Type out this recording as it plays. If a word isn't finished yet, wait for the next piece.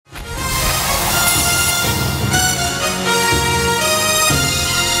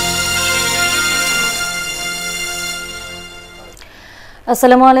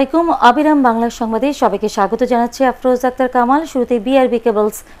আসসালামু আলাইকুম। অবিরাম বাংলা সংবাদে সবাইকে স্বাগত জানাচ্ছি আফরোজা আক্তার কামাল। শুরুতে বিআরবি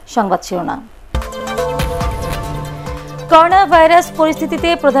কেবলস সংবাদ শিরোনাম। করোনা ভাইরাস পরিস্থিতিতে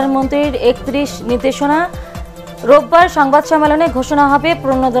প্রধানমন্ত্রীর ৩১ নির্দেশনা, রোববার সংবাদ সম্মেলনে ঘোষণা হবে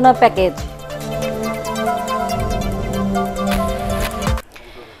প্রণোদনা প্যাকেজ।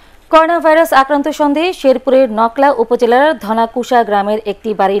 করোনা ভাইরাস আক্রান্ত সন্দেহে শেরপুরের নকলা উপজেলার ধনাকুষা গ্রামের একটি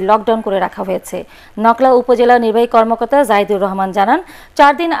বাড়ি লকডাউন করে রাখা হয়েছে। নকলা উপজেলা নির্বাহী কর্মকর্তা জাহিদুর রহমান জানান,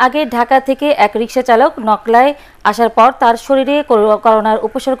 ৪ দিন আগে ঢাকা থেকে এক রিকশা চালক নকলায় আসার পর তার শরীরে করোনার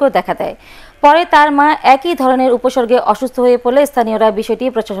উপসর্গ দেখা দেয়। পরে তার মা একই ধরনের উপসর্গে অসুস্থ হয়ে পড়লে স্থানীয়রা বিষয়টি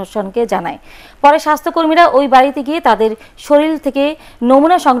প্রশাসনকে জানায়। পরে স্বাস্থ্যকর্মীরা ওই বাড়িতে গিয়ে তাদের শরীর থেকে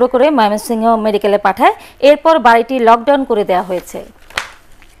নমুনা সংগ্রহ করে ময়মনসিংহ মেডিকেলে পাঠায়। এরপর বাড়িটি লকডাউন করে দেওয়া হয়েছে।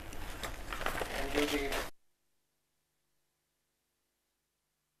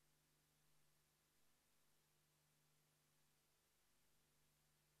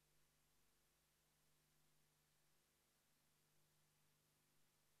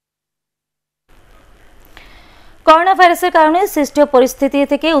 করোনা ভাইরাসের কারণে সৃষ্ট পরিস্থিতি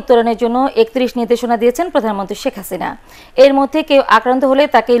থেকে উত্তরণের জন্য ৩১ নির্দেশনা দিয়েছেন প্রধানমন্ত্রী শেখ হাসিনা। এর মধ্যে কেউ আক্রান্ত হলে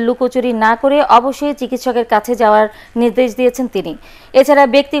তাকে লুকোচুরি না করে অবশ্যই চিকিৎসকের কাছে যাওয়ার নির্দেশ দিয়েছেন তিনি। এছাড়া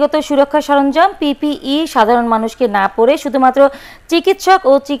ব্যক্তিগত সুরক্ষা সরঞ্জাম পিপিই সাধারণ মানুষকে না পরে শুধুমাত্র চিকিৎসক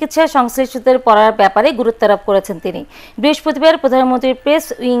ও চিকিৎসা সংশ্লিষ্টদের পড়ার ব্যাপারে গুরুত্বারোপ করেছেন তিনি। বৃহস্পতিবার প্রধানমন্ত্রীর প্রেস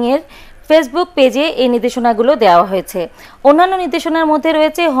উইংয়ের ফেসবুক পেজে এই নির্দেশনাগুলো দেওয়া হয়েছে। অন্যান্য নির্দেশনার মধ্যে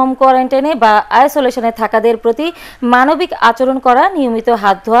রয়েছে হোম কোয়ারেন্টাইনে বা আইসোলেশনে থাকাদের প্রতি মানবিক আচরণ করা, নিয়মিত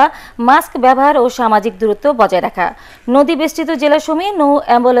হাত ধোয়া, মাস্ক ব্যবহার ও সামাজিক দূরত্ব বজায় রাখা, নদী বেষ্টিত জেলাসমূহে নৌ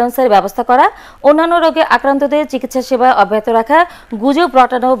অ্যাম্বুলেন্সের ব্যবস্থা করা, অন্যান্য রোগে আক্রান্তদের চিকিৎসা সেবা অব্যাহত রাখা, গুজব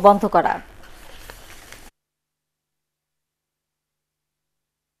রটানো বন্ধ করা।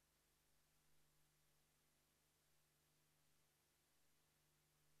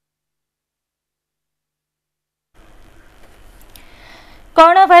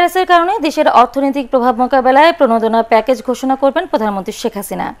 করোনা ভাইরাসের কারণে দেশের অর্থনৈতিক প্রভাব মোকাবেলায় প্রণোদনা প্যাকেজ ঘোষণা করবেন প্রধানমন্ত্রী শেখ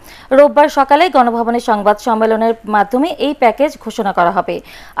হাসিনা। রোববার সকালে গণভবনের সংবাদ সম্মেলনের মাধ্যমে এই প্যাকেজ ঘোষণা করা হবে।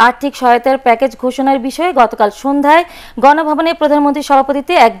 আর্থিক সহায়তার প্যাকেজ ঘোষণার বিষয়ে গতকাল সন্ধ্যায় গণভবনে প্রধানমন্ত্রীর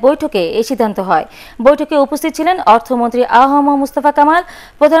সভাপতিত্বে এক বৈঠকে এই সিদ্ধান্ত হয়। বৈঠকে উপস্থিত ছিলেন অর্থমন্ত্রী আহম মুস্তফা কামাল,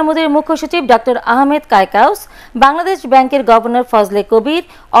 প্রধানমন্ত্রীর মুখ্য সচিব ডক্টর আহমেদ কায়কাউস, বাংলাদেশ ব্যাংকের গভর্নর ফজলে কবির,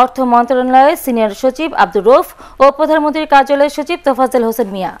 অর্থ মন্ত্রণালয়ের সিনিয়র সচিব আব্দুর রউফ ও প্রধানমন্ত্রীর কার্যালয়ের সচিব তোফাজ্জল হোসেন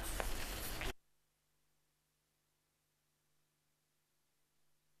মিয়া।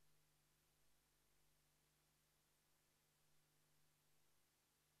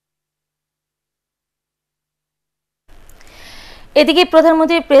 এদিকে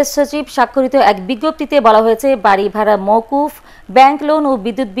প্রধানমন্ত্রীর প্রেস সচিব স্বাক্ষরিত এক বিজ্ঞপ্তিতে বলা হয়েছে, বাড়ি ভাড়া মওকুফ, ব্যাংক লোন ও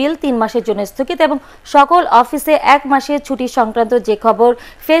বিদ্যুৎ বিল ৩ মাসের জন্য স্থগিত এবং সকল অফিসে ১ মাসের ছুটি সংক্রান্ত যে খবর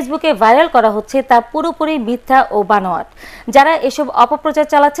ফেসবুকে ভাইরাল করা হচ্ছে তা পুরোপুরি মিথ্যা ও বানোয়াট। যারা এসব অপপ্রচার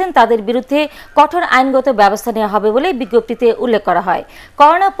চালাচ্ছেন তাদের বিরুদ্ধে কঠোর আইনগত ব্যবস্থা নেওয়া হবে বলে বিজ্ঞপ্তিতে উল্লেখ করা হয়।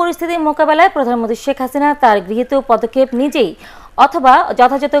 করোনা পরিস্থিতি মোকাবেলায় প্রধানমন্ত্রী শেখ হাসিনা তার গৃহীত পদক্ষেপ নিজেই অথবা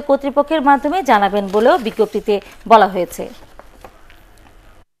যথাযথ কর্তৃপক্ষের মাধ্যমে জানাবেন বলেও বিজ্ঞপ্তিতে বলা হয়েছে।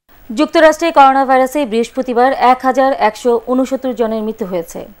 যুক্তরাষ্ট্রে করোনা ভাইরাসে বৃহস্পতিবার ১,১৬৯ জনের মৃত্যু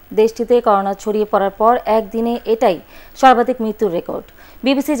হয়েছে। দেশটিতে করোনা ছড়িয়ে পড়ার পর একদিনে এটাই সর্বাধিক মৃত্যুর রেকর্ড।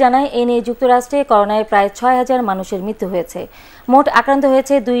 বিবিসি জানায়, এ নিয়ে যুক্তরাষ্ট্রে করোনায় প্রায় ৬,০০০ মানুষের মৃত্যু হয়েছে। মোট আক্রান্ত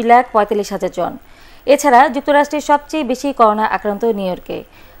হয়েছে ২,৪৫,০০০ জন। এছাড়া যুক্তরাষ্ট্রের সবচেয়ে বেশি করোনা আক্রান্ত নিউ ইয়র্কে।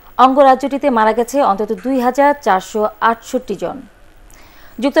 অঙ্গরাজ্যটিতে মারা গেছে অন্তত ২,৪৬৮ জন।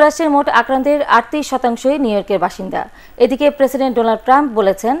 যুক্তরাষ্ট্রের মোট আক্রান্তের ৩৮% নিউ ইয়র্কের বাসিন্দা। এদিকে প্রেসিডেন্ট ডোনাল্ড ট্রাম্প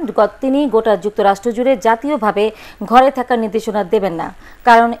বলেছেন, তিনি গোটা যুক্তরাষ্ট্র জুড়ে জাতীয়ভাবে ঘরে থাকার নির্দেশনা দেবেন না,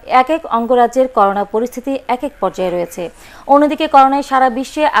 কারণ এক এক অঙ্গরাজ্যের করোনা পরিস্থিতি এক এক পর্যায়ে রয়েছে। অন্যদিকে করোনায় সারা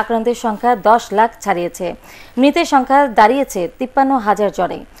বিশ্বে আক্রান্তের সংখ্যা ১০ লাখ ছাড়িয়েছে। মৃতের সংখ্যা দাঁড়িয়েছে ৫৩,০০০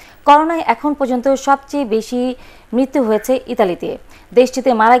 জনে। করোনায় এখন পর্যন্ত সবচেয়ে বেশি মৃত্যু হয়েছে ইতালিতে। দেশটিতে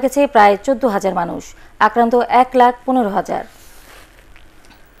মারা গেছে প্রায় ১৪,০০০ মানুষ, আক্রান্ত ১,১৫,০০০।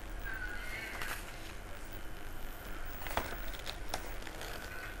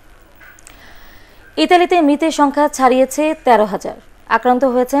 ইতালিতে মৃতের সংখ্যা ছাড়িয়েছে ১৩,০০০। আক্রান্ত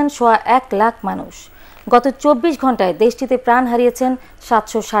হয়েছেন ১,১ লাখ মানুষ। গত ২৪ ঘন্টায় দেশটিতে প্রাণ হারিয়েছেন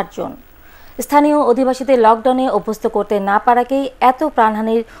 ৭৬০ জন। স্থানীয় অধিবাসীদের লকডাউনে অভ্যস্ত করতে না পারাকেই এত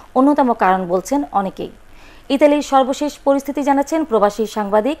প্রাণহানির অন্যতম কারণ বলছেন অনেকেই। ইতালির সর্বশেষ পরিস্থিতি জানাচ্ছেন প্রবাসী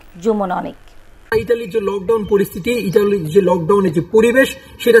সাংবাদিক জুমন অনেক। ইতালির যে লকডাউন পরিস্থিতি, ইতালির যে লকডাউনের যে পরিবেশ,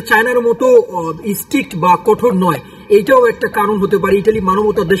 সেটা চায়নার মতো স্ট্রিক্ট বা কঠোর নয়। এইটাও একটা কারণ হতে পারে। ইতালি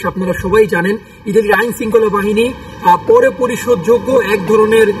মানবতার দেশ, আপনারা সবাই জানেন। ইতালির আইন শৃঙ্খলা বাহিনী পরে পরিশোধযোগ্য এক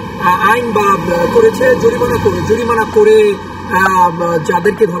ধরনের আইন বা করেছে, জরিমানা করে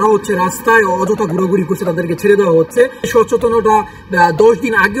যাদেরকে ধরা হচ্ছে রাস্তায় অযথা ঘোরাঘুরি করছে তাদেরকে ছেড়ে দেওয়া হচ্ছে। সচেতনতা 10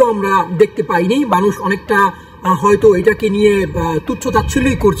 দিন আগেও আমরা দেখতে পাইনি। মানুষ অনেকটা হয়তো এটাকে নিয়ে তুচ্ছ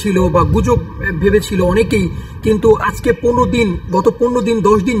তাচ্ছিল্যই করছিল বা গুজব ভেবেছিল অনেকেই, কিন্তু আজকে 15 দিন, গত 15 দিন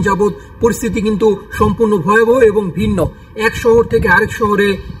 10 দিন যাবৎ পরিস্থিতি কিন্তু সম্পূর্ণ ভয়াবহ এবং ভিন্ন। এক শহর থেকে আরেক শহরে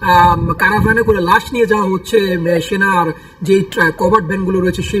কারাভ্যানে করে লাশ নিয়ে যাওয়া হচ্ছে সেনার যে কভার্ড ভ্যানগুলো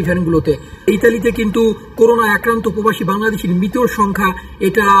রয়েছে সেই ভ্যানগুলোতে। ইতালিতে কিন্তু করোনা আক্রান্ত প্রবাসী বাংলাদেশের মৃতের সংখ্যা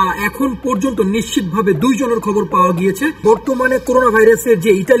এটা এখন পর্যন্ত নিশ্চিতভাবে 2 জনের খবর পাওয়া গিয়েছে। বর্তমানে করোনা ভাইরাসের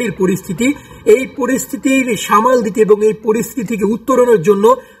যে ইতালির পরিস্থিতি, এই পরিস্থিতির সামাল দিতে এবং এই পরিস্থিতি থেকে উত্তরণের জন্য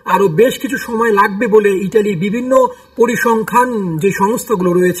আরো বেশ কিছু সময় লাগবে বলে ইতালির বিভিন্ন পরিসংখ্যান যে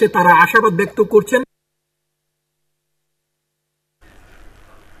সংস্থাগুলো রয়েছে তারা আশাবাদ ব্যক্ত করছেন।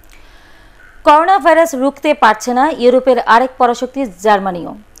 করোনা ভাইরাস রুখতে পারছে না ইউরোপের আরেক পরাশক্তি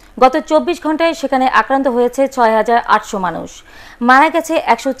জার্মানিও। গত 24 ঘন্টায় সেখানে আক্রান্ত হয়েছে 6,800 মানুষ, মারা গেছে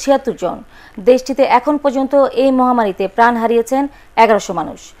 176 জন। দেশটিতে এখন পর্যন্ত এই মহামারীতে প্রাণ হারিয়েছেন 1100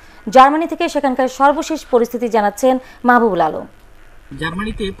 মানুষ। জার্মানি থেকে সেখানকার সর্বশেষ পরিস্থিতি জানাচ্ছেন মাহবুবুল আলম।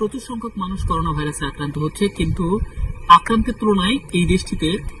 জার্মানিতে প্রচুর সংখ্যক মানুষ করোনা ভাইরাসে আক্রান্ত হচ্ছে, কিন্তু আক্রান্তের তুলনায় এই দেশটিতে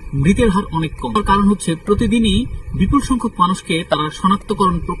মৃতের হার অনেক কম। তার কারণ হচ্ছে প্রতিদিনই বিপুল সংখ্যক মানুষকে তারা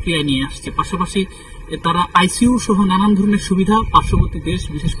শনাক্তকরণ প্রক্রিয়ায় নিয়ে আসছে। পাশাপাশি তারা আইসিইউ সহ নানান ধরনের সুবিধা পার্শ্ববর্তী দেশ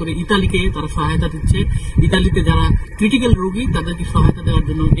বিশেষ করে ইতালিকে তারা সহায়তা দিচ্ছে। ইতালিতে যারা ক্রিটিক্যাল রোগী তাদেরকে সহায়তা দেওয়ার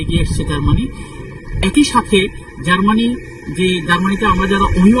জন্য এগিয়ে এসছে জার্মানি। একই সাথে জার্মানিতে আমরা যারা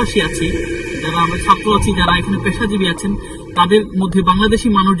অভিবাসী আছি, যারা আমরা ছাত্র আছি, যারা এখানে পেশাজীবী আছেন, তাদের মধ্যে বাংলাদেশি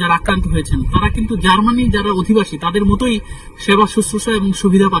মানুষ যারা আক্রান্ত হয়েছেন তারা কিন্তু জার্মানি যারা অধিবাসী তাদের মতোই সেবা শুশ্রূষা এবং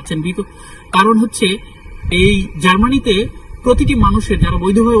সুবিধা পাচ্ছেন। কারণ হচ্ছে এই জার্মানিতে প্রতিটি মানুষের যারা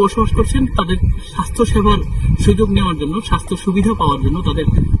বৈধভাবে বসবাস করছেন তাদের স্বাস্থ্য সেবার সুযোগ নেওয়ার জন্য, স্বাস্থ্য সুবিধা পাওয়ার জন্য তাদের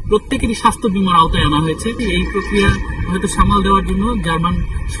প্রত্যেকেরই স্বাস্থ্য বীমার আওতায় আনা হয়েছে। এই প্রক্রিয়া হয়তো সামাল দেওয়ার জন্য জার্মান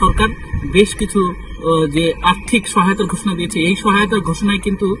সরকার বেশ কিছু যে আর্থিক সহায়তার ঘোষণা দিয়েছে। এই সহায়তার ঘোষণায়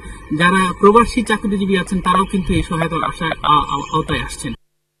কিন্তু যারা প্রবাসী চাকরিজীবী আছেন তারাও কিন্তু এই সহায়তার আওতায় আসছেন।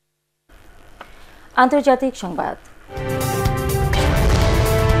 আন্তর্জাতিক সংবাদ।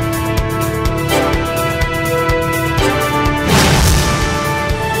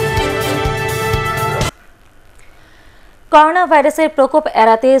 করোনা ভাইরাসের প্রকোপ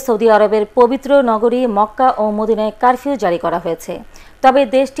এড়াতে সৌদি আরবের পবিত্র নগরী মক্কা ও মদিনায় কারফিউ জারি করা হয়েছে। তবে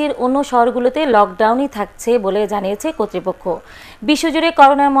দেশটির অন্য শহরগুলোতে লকডাউনই থাকছে বলে জানিয়েছে কর্তৃপক্ষ। বিশ্বজুড়ে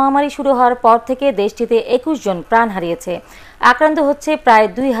করোনা মহামারী শুরু হওয়ার পর থেকে দেশটিতে 21 জন প্রাণ হারিয়েছে, আক্রান্ত হচ্ছে প্রায়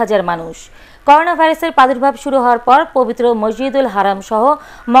 2000 মানুষ। করোনা ভাইরাসের প্রাদুর্ভাব শুরু হওয়ার পর পবিত্র মসজিদুল হারাম সহ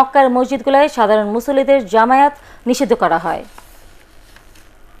মক্কার মসজিদগুলোয় সাধারণ মুসল্লিদের জামায়াত নিষিদ্ধ করা হয়।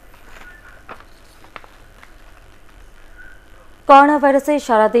 করোনা ভাইরাসে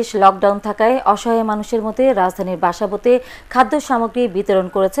সারা দেশ লকডাউন থাকায় অসহায় মানুষের মধ্যে রাজধানীর বাসাবোতে খাদ্য সামগ্রী বিতরণ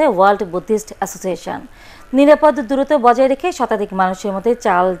করেছে ওয়ার্ল্ড বুদ্ধিস্ট অ্যাসোসিয়েশন। নিরাপদ দূরত্ব বজায় রেখে শতাধিক মানুষের মধ্যে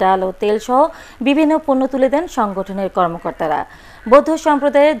চাল, ডাল ও তেল সহ বিভিন্ন পণ্য তুলে দেন সংগঠনের কর্মকর্তারা। বৌদ্ধ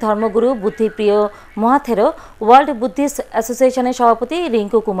সম্প্রদায়ের ধর্মগুরু বুদ্ধিপ্রিয় মহাথেরো, ওয়ার্ল্ড বুদ্ধিস্ট অ্যাসোসিয়েশনের সভাপতি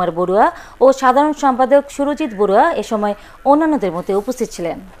রিঙ্কু কুমার বড়ুয়া ও সাধারণ সম্পাদক সুরজিৎ বড়ুয়া এ সময় অন্যান্যদের মধ্যে উপস্থিত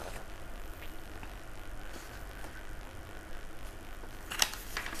ছিলেন।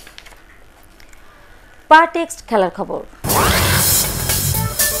 পার টেক্সট খেলার খবর।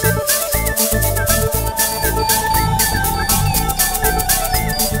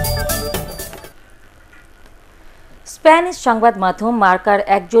 স্প্যানিশ সংবাদ মাধ্যম মার্কার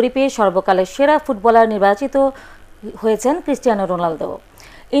এক জরিপে সর্বকালের সেরা ফুটবলার নির্বাচিত হয়েছেন ক্রিস্টিয়ানো রোনালদো।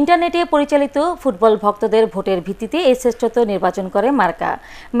 ইন্টারনেটে পরিচালিত ফুটবল ভক্তদের ভোটের ভিত্তিতে এই শ্রেষ্ঠত্ব নির্বাচন করে মার্কা।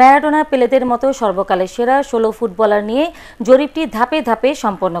 ম্যারাডোনা, পেলেদের মতো সর্বকালের সেরা 16 ফুটবলার নিয়ে জরিপটি ধাপে ধাপে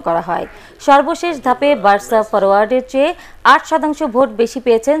সম্পন্ন করা হয়। সর্বশেষ ধাপে বার্সা ফরোয়ার্ডের চেয়ে 8% ভোট বেশি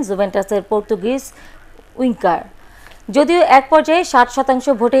পেয়েছেন জুভেন্টাসের পর্তুগিজ উইঙ্গার। যদিও এক পর্যায়ে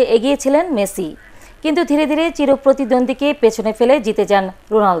 60% ভোটে এগিয়েছিলেন মেসি, কিন্তু ধীরে ধীরে চিরপ্রতিদ্বন্দ্বীকে পেছনে ফেলে জিতে যান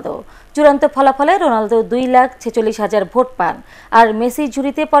রোনালদো। চূড়ান্ত ফলাফলে রোনালদো 2,46,000 ভোট পান, আর মেসি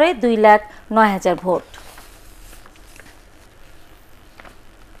ঝুড়িতে পড়ে 2,09,000 ভোট।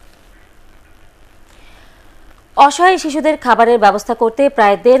 অসহায় শিশুদের খাবারের ব্যবস্থা করতে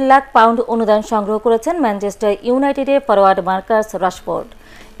প্রায় 1.5 লাখ পাউন্ড অনুদান সংগ্রহ করেছেন ম্যানচেস্টার ইউনাইটেডের ফরোয়ার্ড মার্কাস রাশফোর্ড।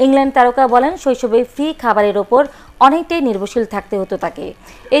 ইংল্যান্ড তারকা বলেন, শৈশবে ফ্রি খাবারের ওপর অনেকটাই নির্ভরশীল থাকতে হতো তাকে।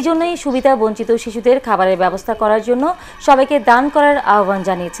 এজন্যই সুবিধা বঞ্চিত শিশুদের খাবারের ব্যবস্থা করার জন্য সবাইকে দান করার আহ্বান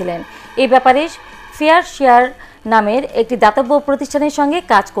জানিয়েছিলেন। এ ব্যাপারে ফেয়ার শেয়ার নামের একটি দাতব্য প্রতিষ্ঠানের সঙ্গে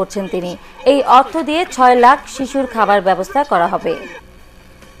কাজ করছেন তিনি। এই অর্থ দিয়ে 6 লাখ শিশুর খাবার ব্যবস্থা করা হবে।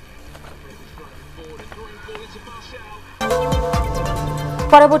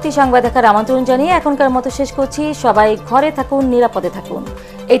 পরবর্তী সংবাদ দেখার আমন্ত্রণ জানিয়ে এখনকার মতো শেষ করছি। সবাই ঘরে থাকুন, নিরাপদে থাকুন।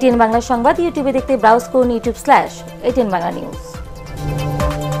 ATN বাংলা সংবাদ ইউটিউবে দেখতে ব্রাউজ করুন youtube/ATN Bangla News।